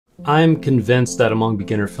I'm convinced that among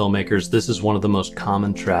beginner filmmakers, this is one of the most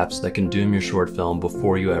common traps that can doom your short film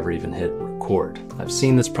before you ever even hit record. I've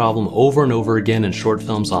seen this problem over and over again in short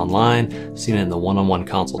films online, seen it in the one-on-one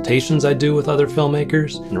consultations I do with other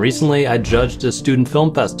filmmakers, and recently I judged a student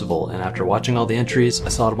film festival, and after watching all the entries, I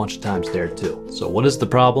saw it a bunch of times there too. So what is the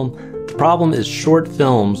problem? The problem is short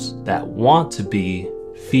films that want to be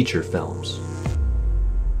feature films.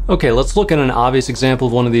 Okay, let's look at an obvious example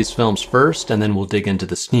of one of these films first, and then we'll dig into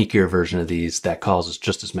the sneakier version of these that causes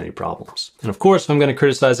just as many problems. And of course, if I'm going to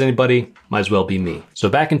criticize anybody, might as well be me. So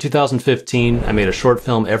back in 2015, I made a short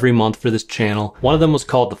film every month for this channel. One of them was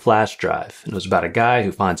called The Flash Drive, and it was about a guy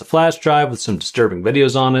who finds a flash drive with some disturbing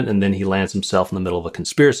videos on it, and then he lands himself in the middle of a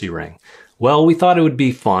conspiracy ring. Well, we thought it would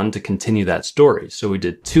be fun to continue that story, so we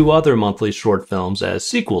did 2 other monthly short films as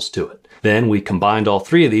sequels to it. Then we combined all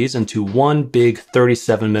 3 of these into one big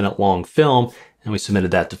 37-minute long film, and we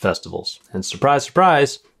submitted that to festivals. And surprise,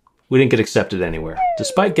 surprise, we didn't get accepted anywhere,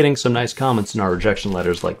 despite getting some nice comments in our rejection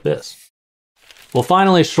letters like this. Well,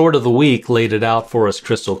 finally, Short of the Week laid it out for us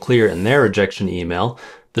crystal clear in their rejection email.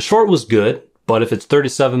 The short was good, but if it's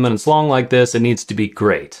 37 minutes long like this, it needs to be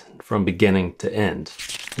great, from beginning to end.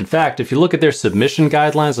 In fact, if you look at their submission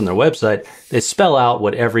guidelines on their website, they spell out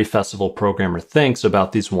what every festival programmer thinks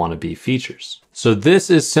about these wannabe features. So this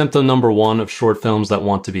is symptom number 1 of short films that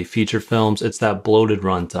want to be feature films. It's that bloated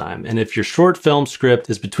runtime. And if your short film script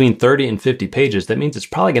is between 30 and 50 pages, that means it's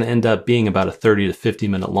probably going to end up being about a 30 to 50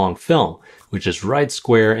 minute long film, which is right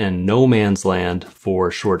square in no man's land for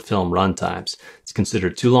short film runtimes. It's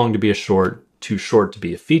considered too long to be a short, too short to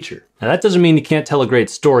be a feature. Now that doesn't mean you can't tell a great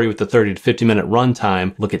story with a 30 to 50 minute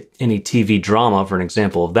runtime. Look at any TV drama for an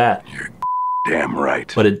example of that. You're damn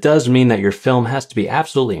right. But it does mean that your film has to be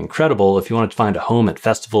absolutely incredible if you want to find a home at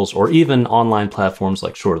festivals or even online platforms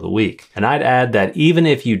like Short of the Week. And I'd add that even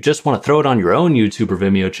if you just want to throw it on your own YouTube or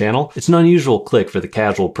Vimeo channel, it's an unusual click for the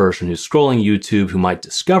casual person who's scrolling YouTube who might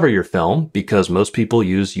discover your film, because most people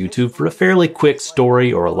use YouTube for a fairly quick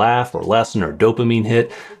story or a laugh or lesson or dopamine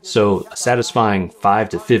hit. So a satisfying 5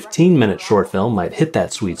 to 15 minute short film might hit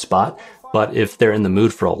that sweet spot. But if they're in the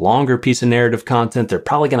mood for a longer piece of narrative content, they're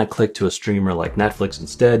probably going to click to a streamer like Netflix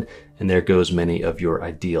instead, and there goes many of your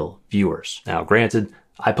ideal viewers. Now, granted,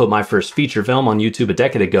 I put my first feature film on YouTube a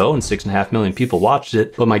decade ago and 6.5 million people watched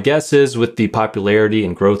it, but my guess is with the popularity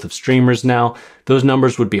and growth of streamers now, those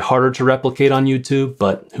numbers would be harder to replicate on YouTube,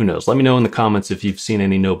 but who knows? Let me know in the comments if you've seen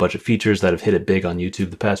any no-budget features that have hit it big on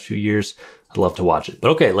YouTube the past few years. I'd love to watch it.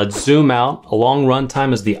 But okay, let's zoom out. A long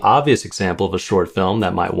runtime is the obvious example of a short film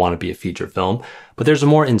that might want to be a feature film, but there's a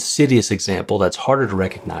more insidious example that's harder to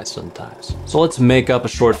recognize sometimes. So let's make up a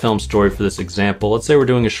short film story for this example. Let's say we're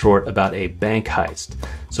doing a short about a bank heist.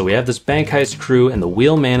 So we have this bank heist crew and the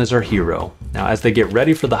wheelman is our hero. Now as they get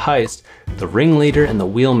ready for the heist, the ringleader and the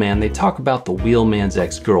wheelman, they talk about the wheelman's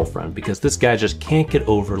ex-girlfriend because this guy just can't get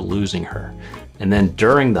over losing her. And then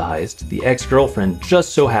during the heist, the ex-girlfriend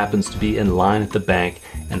just so happens to be in line at the bank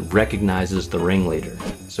and recognizes the ringleader.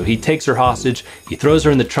 So he takes her hostage, he throws her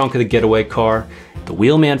in the trunk of the getaway car, the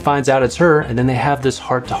wheelman finds out it's her, and then they have this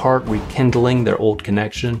heart-to-heart rekindling their old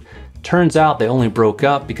connection. Turns out they only broke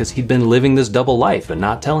up because he'd been living this double life and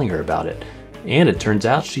not telling her about it. And it turns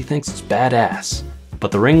out she thinks it's badass. But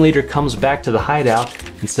the ringleader comes back to the hideout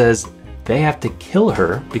and says they have to kill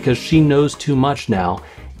her because she knows too much now,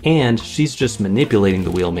 and she's just manipulating the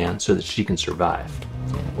wheelman so that she can survive.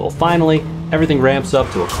 Well, finally, everything ramps up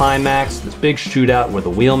to a climax, this big shootout where the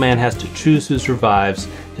wheelman has to choose who survives,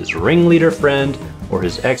 his ringleader friend or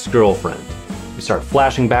his ex-girlfriend. We start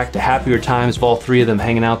flashing back to happier times of all 3 of them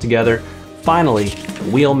hanging out together. Finally, the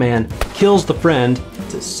wheelman kills the friend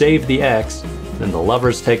to save the ex, then the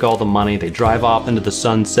lovers take all the money, they drive off into the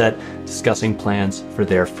sunset, discussing plans for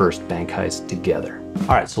their first bank heist together.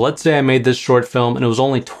 Alright, so let's say I made this short film and it was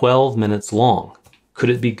only 12 minutes long. Could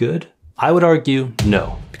it be good? I would argue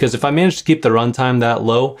no, because if I managed to keep the runtime that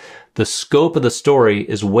low, the scope of the story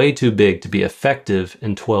is way too big to be effective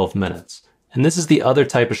in 12 minutes. And this is the other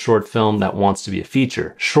type of short film that wants to be a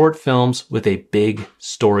feature. Short films with a big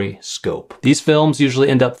story scope. These films usually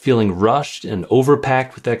end up feeling rushed and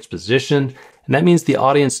overpacked with exposition, and that means the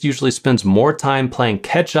audience usually spends more time playing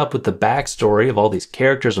catch up with the backstory of all these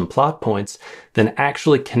characters and plot points than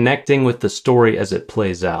actually connecting with the story as it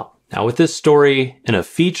plays out. Now with this story in a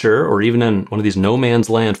feature, or even in one of these no man's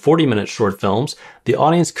land 40-minute short films, the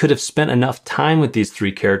audience could have spent enough time with these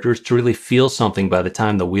 3 characters to really feel something by the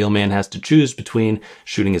time the wheelman has to choose between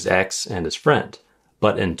shooting his ex and his friend.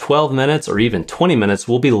 But in 12 minutes or even 20 minutes,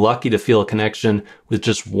 we'll be lucky to feel a connection with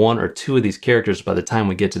just 1 or 2 of these characters by the time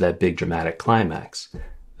we get to that big dramatic climax.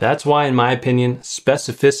 That's why, in my opinion,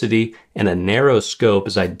 specificity and a narrow scope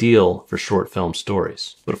is ideal for short film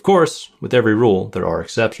stories. But of course, with every rule, there are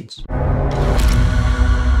exceptions.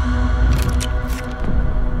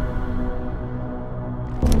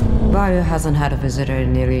 Barrio hasn't had a visitor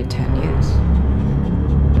in nearly 10 years.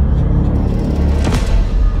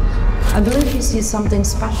 I believe he sees something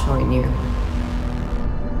special in you.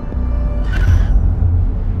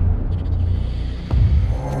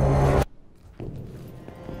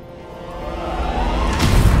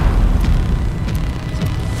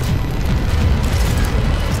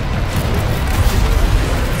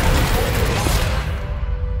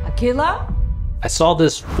 Akila? I saw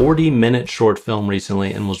this 40-minute short film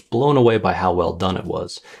recently and was blown away by how well done it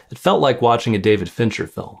was. It felt like watching a David Fincher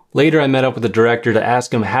film. Later, I met up with the director to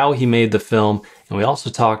ask him how he made the film, and we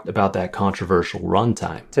also talked about that controversial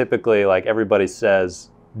runtime. Typically, like everybody says,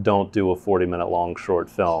 don't do a 40-minute long short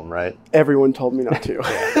film, right? Everyone told me not to.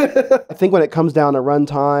 I think when it comes down to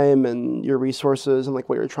runtime and your resources and like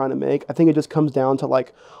what you're trying to make, I think it just comes down to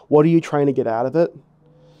like, what are you trying to get out of it?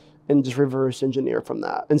 And just reverse engineer from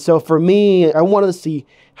that. And so for me, I wanted to see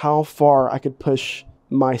how far I could push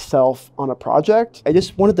myself on a project. I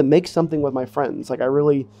just wanted to make something with my friends. Like I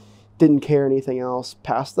really didn't care anything else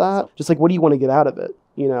past that. Just like, what do you want to get out of it?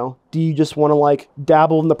 You know, do you just want to like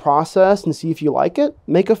dabble in the process and see if you like it?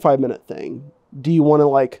 Make a 5-minute thing. Do you want to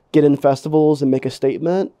like get in festivals and make a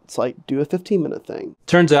statement? It's like, do a 15-minute thing.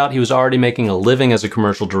 Turns out he was already making a living as a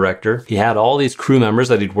commercial director. He had all these crew members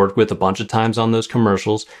that he'd worked with a bunch of times on those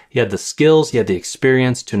commercials. He had the skills, he had the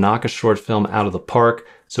experience to knock a short film out of the park.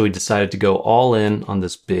 So he decided to go all in on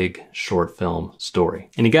this big short film story.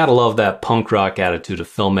 And you gotta love that punk rock attitude of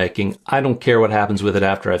filmmaking. I don't care what happens with it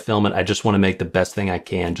after I film it. I just want to make the best thing I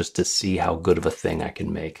can just to see how good of a thing I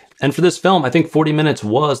can make. And for this film, I think 40 minutes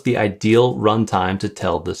was the ideal runtime to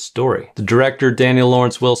tell this story. The director, Daniel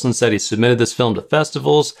Lawrence Wilson, said he submitted this film to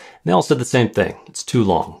festivals, and they all said the same thing. It's too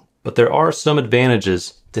long. But there are some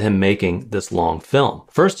advantages to him making this long film.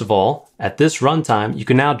 First of all, at this runtime, you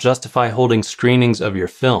can now justify holding screenings of your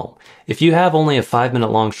film. If you have only a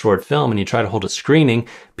 5-minute long short film and you try to hold a screening,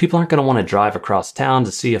 people aren't going to want to drive across town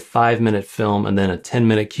to see a 5-minute film and then a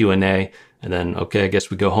 10-minute Q&A, and then, okay, I guess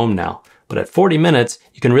we go home now. But at 40 minutes,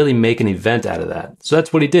 you can really make an event out of that. So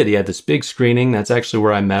that's what he did. He had this big screening. That's actually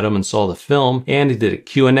where I met him and saw the film. And he did a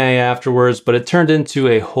Q&A afterwards, but it turned into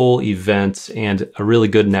a whole event and a really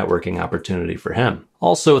good networking opportunity for him.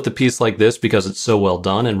 Also, with a piece like this, because it's so well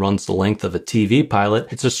done and runs the length of a TV pilot,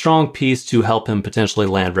 it's a strong piece to help him potentially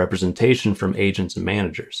land representation from agents and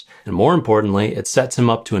managers. And more importantly, it sets him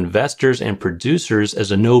up to investors and producers as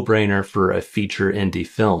a no-brainer for a feature indie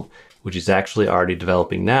film, which he's actually already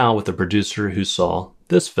developing now with a producer who saw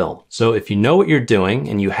this film. So if you know what you're doing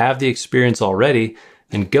and you have the experience already,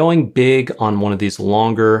 then going big on one of these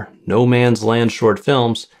longer, no man's land short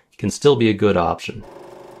films can still be a good option.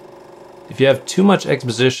 If you have too much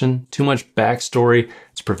exposition, too much backstory,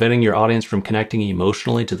 it's preventing your audience from connecting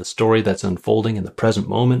emotionally to the story that's unfolding in the present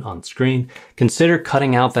moment on screen, consider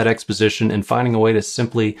cutting out that exposition and finding a way to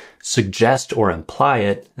simply suggest or imply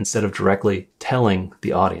it instead of directly telling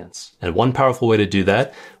the audience. And one powerful way to do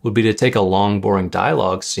that would be to take a long, boring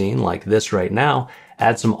dialogue scene like this right now,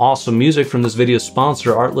 add some awesome music from this video's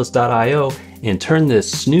sponsor, Artlist.io, and turn this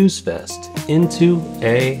snooze fest into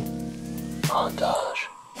a montage.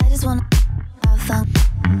 I just wanna have fun,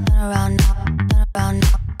 turn around now, turn around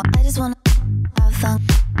now. I just wanna have fun,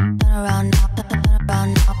 turn around now, turn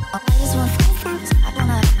around now. I just want fun, I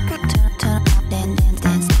wanna turn around,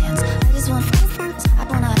 dance. I just want fun, I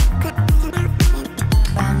wanna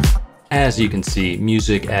around now. As you can see,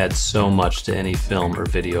 music adds so much to any film or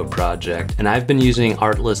video project, and I've been using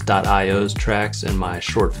Artlist.io's tracks in my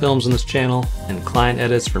short films on this channel, and client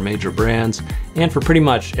edits for major brands, and for pretty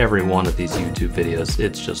much every one of these YouTube videos,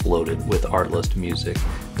 it's just loaded with Artlist music.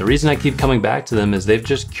 The reason I keep coming back to them is they've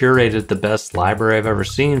just curated the best library I've ever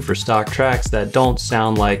seen for stock tracks that don't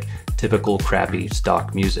sound like typical crappy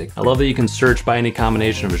stock music. I love that you can search by any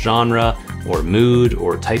combination of genre or mood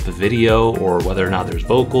or type of video or whether or not there's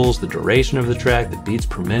vocals, the duration of the track, the beats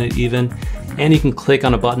per minute even, and you can click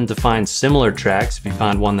on a button to find similar tracks if you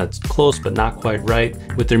find one that's close but not quite right.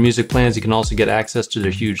 With their music plans, you can also get access to their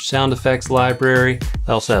huge sound effects library.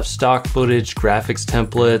 They also have stock footage, graphics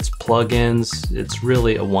templates, plugins. It's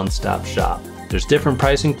really a one-stop shop. There's different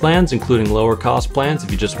pricing plans, including lower cost plans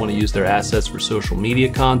if you just want to use their assets for social media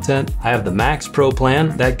content. I have the Max Pro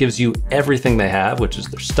plan. That gives you everything they have, which is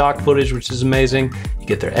their stock footage, which is amazing. You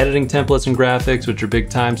get their editing templates and graphics, which are big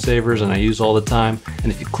time savers and I use all the time. And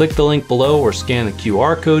if you click the link below or scan the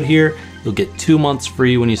QR code here, you'll get 2 months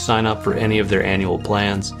free when you sign up for any of their annual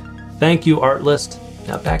plans. Thank you, Artlist.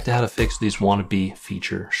 Now back to how to fix these wannabe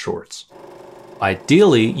feature shorts.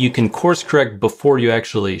 Ideally, you can course correct before you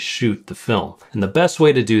actually shoot the film. And the best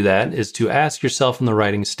way to do that is to ask yourself in the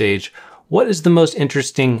writing stage, what is the most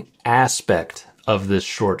interesting aspect of this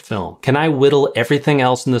short film? Can I whittle everything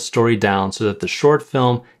else in the story down so that the short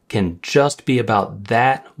film can just be about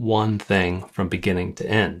that one thing from beginning to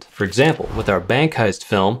end? For example, with our bank heist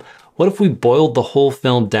film, what if we boiled the whole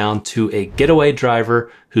film down to a getaway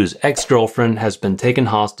driver whose ex-girlfriend has been taken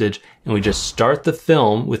hostage, and we just start the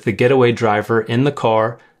film with the getaway driver in the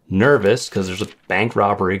car, nervous because there's a bank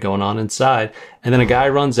robbery going on inside, and then a guy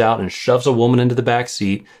runs out and shoves a woman into the back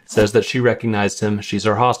seat, says that she recognized him, she's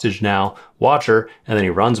our hostage now, watch her, and then he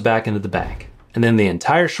runs back into the bank. And then the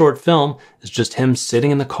entire short film is just him sitting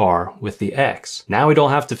in the car with the ex. Now we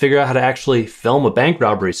don't have to figure out how to actually film a bank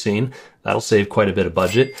robbery scene. That'll save quite a bit of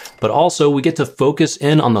budget. But also we get to focus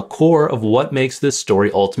in on the core of what makes this story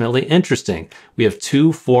ultimately interesting. We have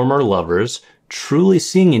two former lovers truly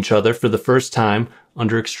seeing each other for the first time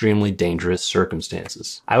under extremely dangerous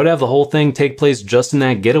circumstances. I would have the whole thing take place just in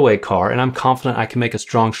that getaway car, and I'm confident I can make a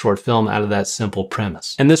strong short film out of that simple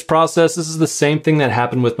premise. In this process, this is the same thing that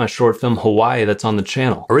happened with my short film Hawaii that's on the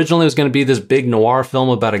channel. Originally it was going to be this big noir film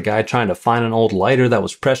about a guy trying to find an old lighter that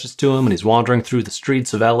was precious to him, and he's wandering through the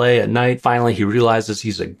streets of LA at night. Finally he realizes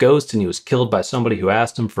he's a ghost and he was killed by somebody who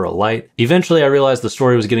asked him for a light. Eventually I realized the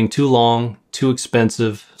story was getting too long, too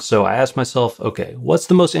expensive, so I asked myself, okay, what's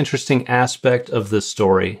the most interesting aspect of this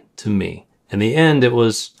story to me? In the end, it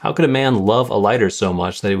was, how could a man love a lighter so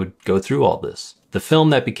much that he would go through all this? The film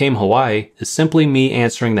that became Hawaii is simply me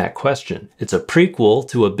answering that question. It's a prequel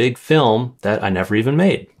to a big film that I never even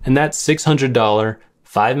made. And that $600,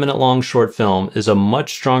 5-minute long short film is a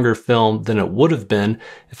much stronger film than it would have been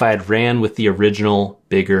if I had ran with the original,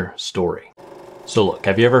 bigger story. So look,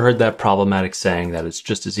 have you ever heard that problematic saying that it's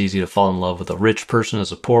just as easy to fall in love with a rich person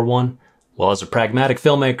as a poor one? Well, as a pragmatic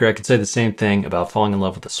filmmaker, I could say the same thing about falling in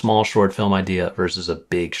love with a small short film idea versus a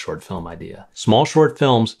big short film idea. Small short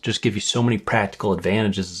films just give you so many practical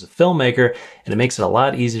advantages as a filmmaker, and it makes it a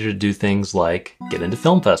lot easier to do things like get into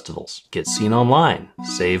film festivals, get seen online,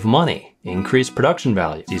 save money, increase production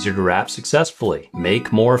value, it's easier to wrap successfully,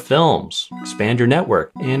 make more films, expand your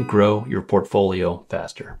network, and grow your portfolio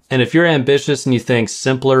faster. And if you're ambitious and you think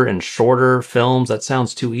simpler and shorter films, that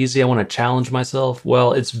sounds too easy, I want to challenge myself,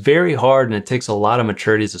 well, it's very hard and it takes a lot of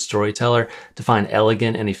maturity as a storyteller to find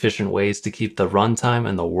elegant and efficient ways to keep the runtime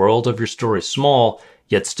and the world of your story small,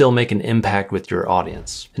 yet still make an impact with your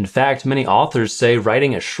audience. In fact, many authors say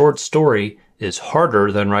writing a short story is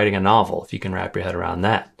harder than writing a novel, if you can wrap your head around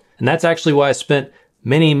that. And that's actually why I spent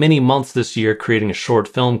many months this year creating a short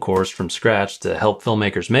film course from scratch to help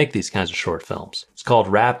filmmakers make these kinds of short films. It's called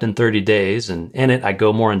Wrapped in 30 Days, and in it I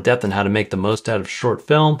go more in depth on how to make the most out of short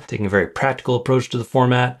film, taking a very practical approach to the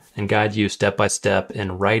format, and guide you step by step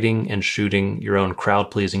in writing and shooting your own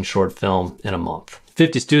crowd-pleasing short film in a month.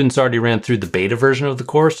 50 students already ran through the beta version of the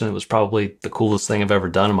course, and it was probably the coolest thing I've ever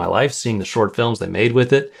done in my life, seeing the short films they made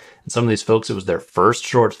with it. And some of these folks, it was their first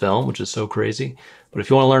short film, which is so crazy. But if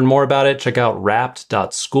you want to learn more about it, check out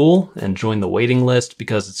wrapped.school and join the waiting list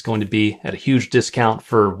because it's going to be at a huge discount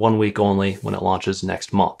for 1 week only when it launches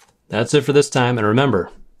next month. That's it for this time, and remember,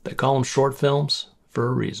 they call them short films for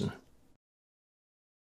a reason.